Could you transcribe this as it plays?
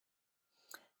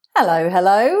Hello,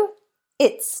 hello.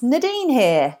 It's Nadine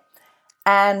here,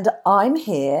 and I'm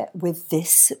here with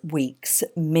this week's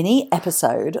mini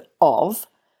episode of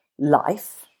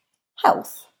Life,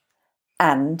 Health,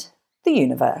 and the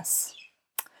Universe.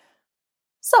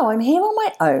 So I'm here on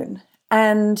my own,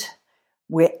 and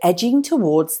we're edging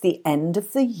towards the end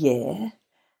of the year,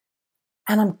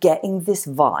 and I'm getting this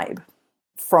vibe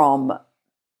from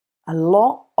a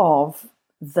lot of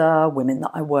the women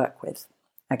that I work with,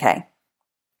 okay?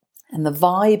 And the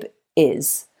vibe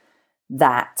is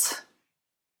that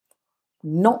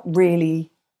not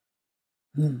really,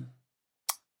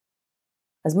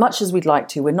 as much as we'd like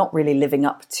to, we're not really living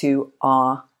up to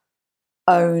our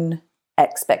own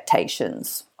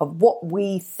expectations of what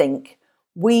we think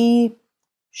we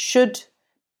should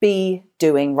be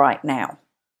doing right now.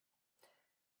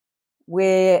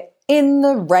 We're in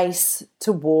the race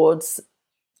towards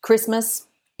Christmas.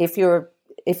 If you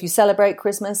celebrate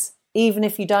Christmas, even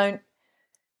if you don't,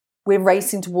 we're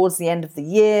racing towards the end of the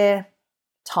year,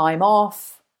 time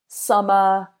off,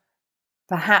 summer,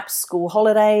 perhaps school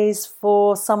holidays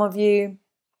for some of you.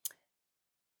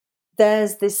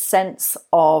 There's this sense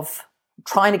of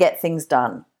trying to get things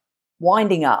done,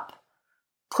 winding up,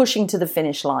 pushing to the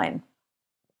finish line.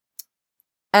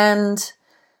 And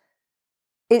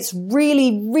it's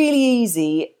really, really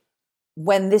easy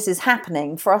when this is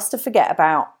happening for us to forget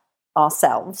about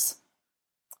ourselves,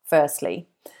 firstly,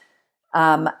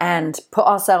 and put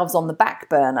ourselves on the back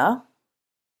burner.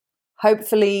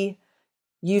 Hopefully,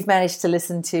 you've managed to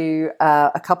listen to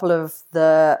a couple of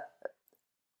the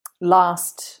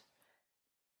last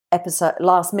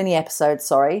mini episodes,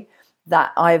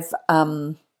 that I've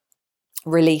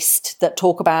released that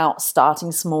talk about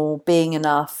starting small, being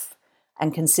enough,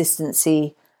 and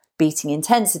consistency beating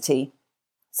intensity.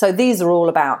 So these are all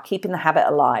about keeping the habit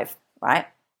alive, right?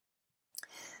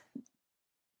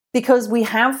 Because we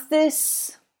have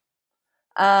this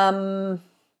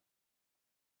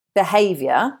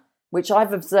behaviour, which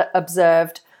I've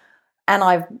observed, and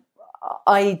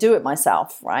I do it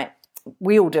myself, right?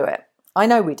 We all do it. I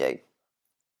know we do.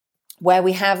 Where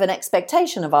we have an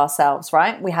expectation of ourselves,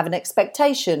 right? We have an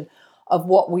expectation of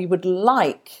what we would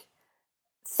like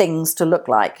things to look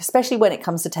like, especially when it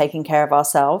comes to taking care of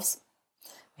ourselves.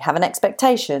 We have an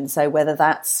expectation. So whether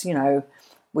that's,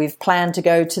 we've planned to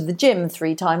go to the gym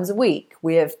 3 times a week.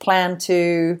 We have planned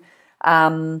to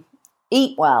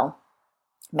eat well,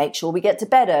 make sure we get to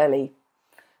bed early,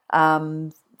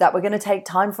 that we're going to take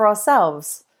time for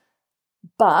ourselves.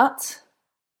 But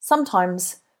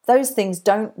sometimes those things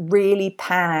don't really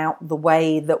pan out the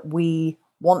way that we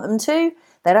want them to.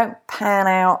 They don't pan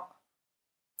out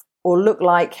or look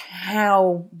like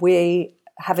how we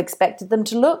have expected them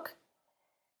to look.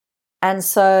 And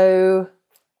so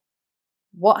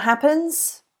what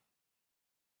happens?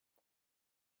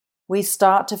 We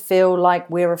start to feel like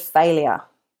we're a failure.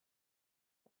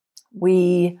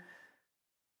 We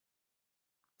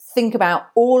think about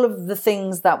all of the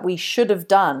things that we should have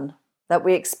done, that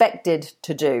we expected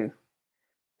to do.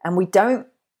 And we don't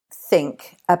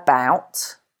think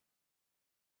about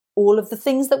all of the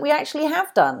things that we actually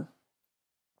have done.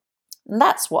 And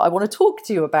that's what I want to talk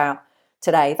to you about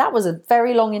today. That was a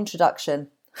very long introduction,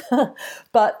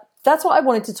 but that's what I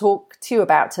wanted to talk to you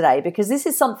about today, because this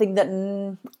is something that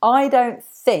I don't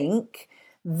think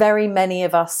very many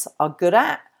of us are good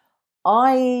at.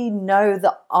 I know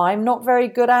that I'm not very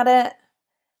good at it.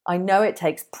 I know it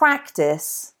takes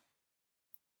practice,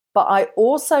 but I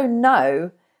also know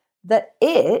that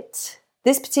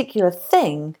this particular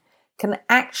thing can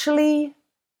actually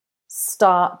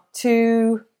start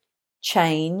to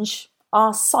change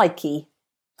our psyche.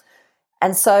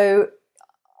 And so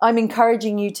I'm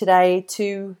encouraging you today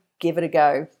to give it a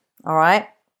go. All right.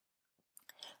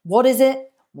 What is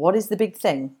it? What is the big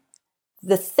thing?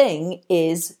 The thing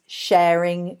is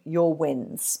sharing your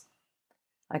wins.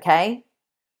 Okay.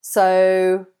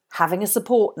 So having a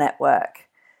support network,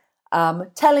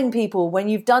 telling people when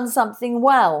you've done something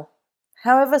well,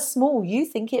 however small you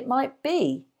think it might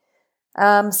be,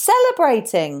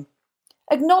 celebrating,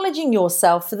 acknowledging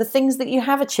yourself for the things that you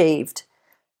have achieved,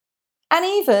 and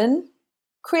even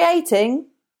creating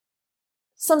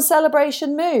some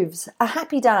celebration moves, a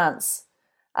happy dance,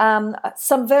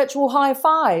 some virtual high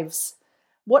fives,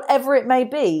 whatever it may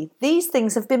be. These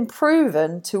things have been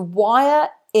proven to wire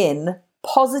in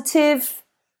positive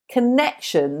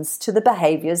connections to the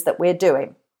behaviors that we're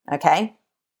doing. Okay?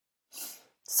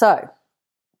 So,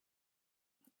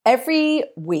 every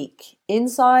week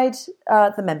inside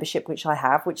the membership which I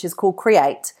have, which is called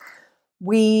Create,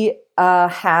 we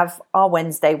have our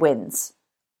Wednesday wins.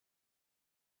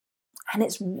 And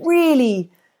it's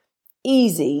really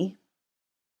easy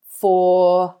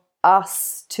for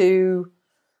us to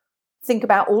think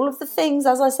about all of the things,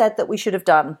 as I said, that we should have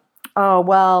done. Oh,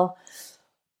 well,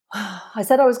 I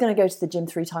said I was going to go to the gym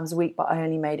 3 times a week, but I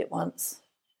only made it once.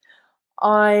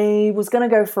 I was going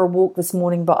to go for a walk this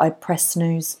morning, but I pressed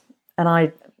snooze, and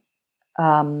I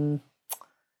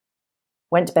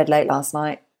went to bed late last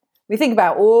night. We think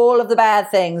about all of the bad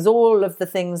things, all of the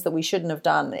things that we shouldn't have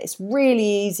done. It's really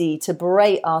easy to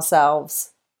berate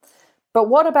ourselves. But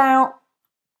what about,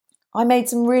 I made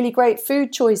some really great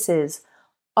food choices.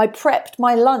 I prepped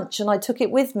my lunch and I took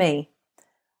it with me.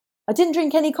 I didn't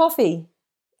drink any coffee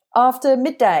after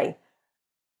midday.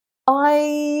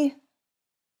 I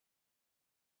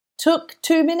took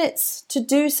 2 minutes to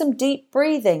do some deep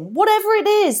breathing. Whatever it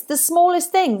is, the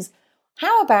smallest things.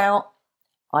 How about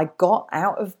I got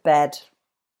out of bed?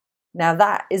 Now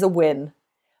that is a win.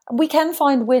 And we can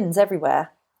find wins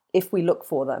everywhere if we look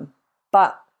for them.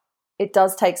 But it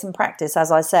does take some practice,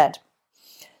 as I said.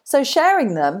 So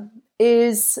sharing them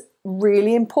is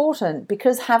really important,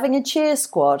 because having a cheer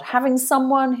squad, having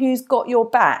someone who's got your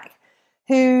back,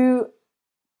 who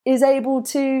is able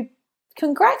to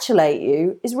congratulate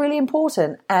you, is really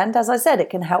important. And as I said,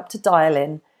 it can help to dial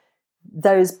in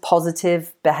those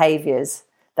positive behaviours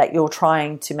that you're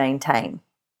trying to maintain.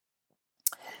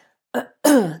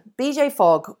 BJ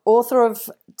Fogg, author of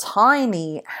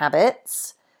Tiny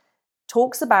Habits,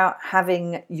 talks about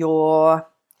having your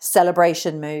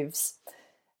celebration moves.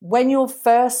 When you're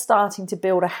first starting to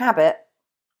build a habit,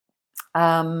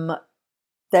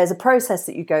 there's a process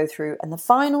that you go through, and the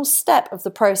final step of the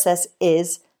process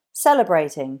is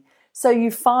celebrating. So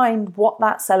you find what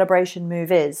that celebration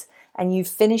move is, and you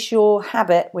finish your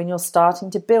habit when you're starting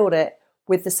to build it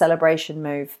with the celebration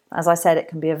move. As I said, it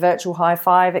can be a virtual high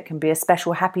five, it can be a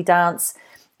special happy dance,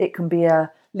 it can be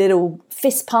a little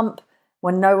fist pump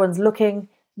when no one's looking.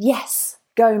 Yes,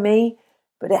 go me.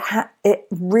 But it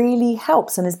really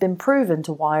helps and has been proven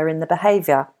to wire in the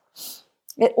behaviour.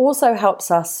 It also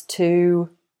helps us to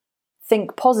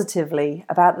think positively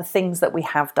about the things that we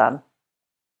have done.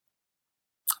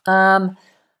 I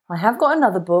have got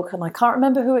another book, and I can't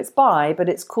remember who it's by, but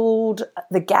it's called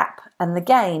The Gap and the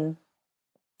Gain.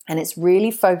 And it's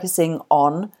really focusing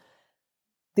on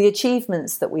the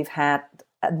achievements that we've had,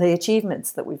 the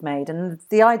achievements that we've made. And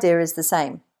the idea is the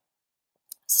same.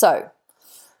 So,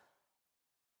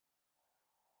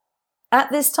 at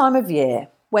this time of year,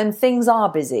 when things are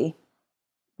busy,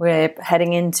 we're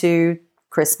heading into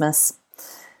Christmas,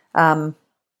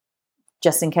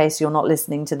 just in case you're not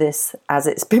listening to this as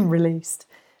it's been released,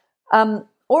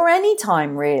 or any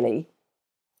time really,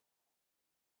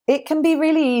 it can be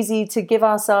really easy to give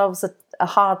ourselves a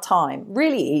hard time,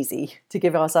 really easy to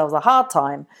give ourselves a hard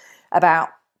time about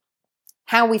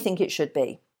how we think it should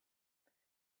be.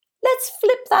 Let's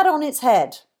flip that on its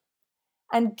head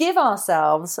and give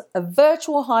ourselves a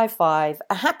virtual high five,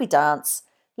 a happy dance.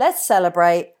 Let's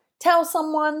celebrate, tell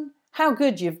someone how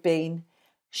good you've been,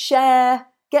 share,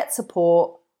 get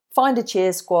support, find a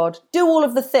cheer squad, do all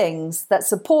of the things that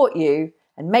support you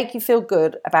and make you feel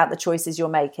good about the choices you're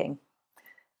making.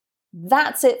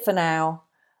 That's it for now.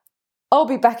 I'll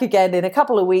be back again in a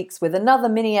couple of weeks with another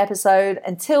mini episode.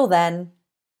 Until then,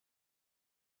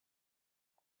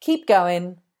 keep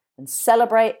going and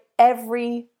celebrate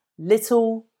every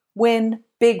little win,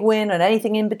 big win, and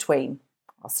anything in between.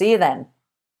 I'll see you then.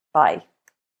 Bye.